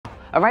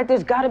All right,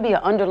 there's got to be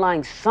an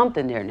underlying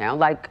something there now,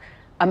 like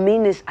a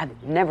meanness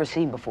I've never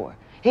seen before.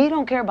 He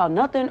don't care about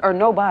nothing or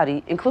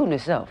nobody, including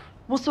himself.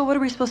 Well, so what are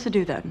we supposed to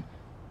do then?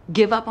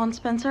 Give up on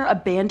Spencer?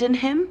 Abandon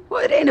him?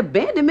 Well, it ain't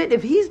abandonment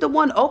if he's the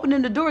one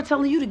opening the door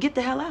telling you to get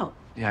the hell out.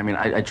 Yeah, I mean,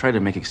 I tried to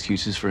make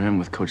excuses for him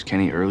with Coach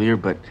Kenny earlier,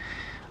 but,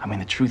 I mean,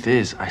 the truth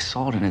is, I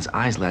saw it in his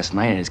eyes last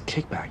night at his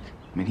kickback.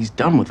 I mean, he's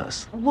done with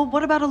us. Well,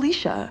 what about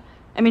Alicia?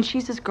 I mean,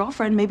 she's his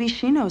girlfriend. Maybe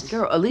she knows.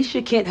 Girl,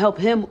 Alicia can't help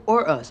him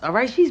or us, all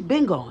right? She's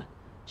been gone.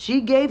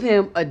 She gave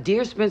him a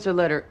Dear Spencer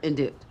letter and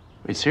dipped.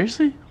 Wait,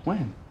 seriously?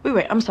 When?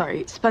 Wait, I'm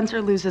sorry.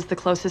 Spencer loses the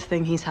closest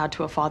thing he's had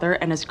to a father,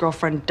 and his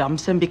girlfriend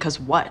dumps him because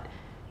what?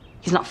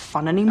 He's not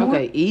fun anymore?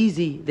 Okay,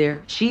 easy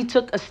there. She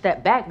took a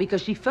step back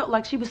because she felt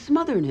like she was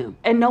smothering him.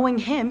 And knowing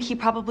him, he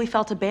probably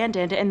felt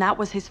abandoned, and that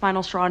was his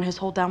final straw in his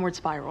whole downward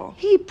spiral.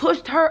 He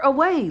pushed her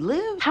away,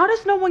 Liv. How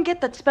does no one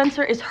get that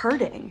Spencer is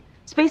hurting?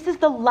 Space is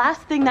the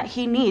last thing that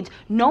he needs,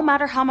 no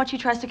matter how much he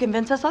tries to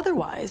convince us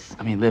otherwise.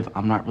 I mean, Liv,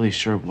 I'm not really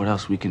sure what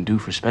else we can do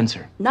for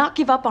Spencer. Not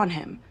give up on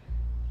him.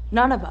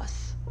 None of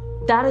us.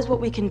 That is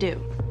what we can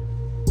do.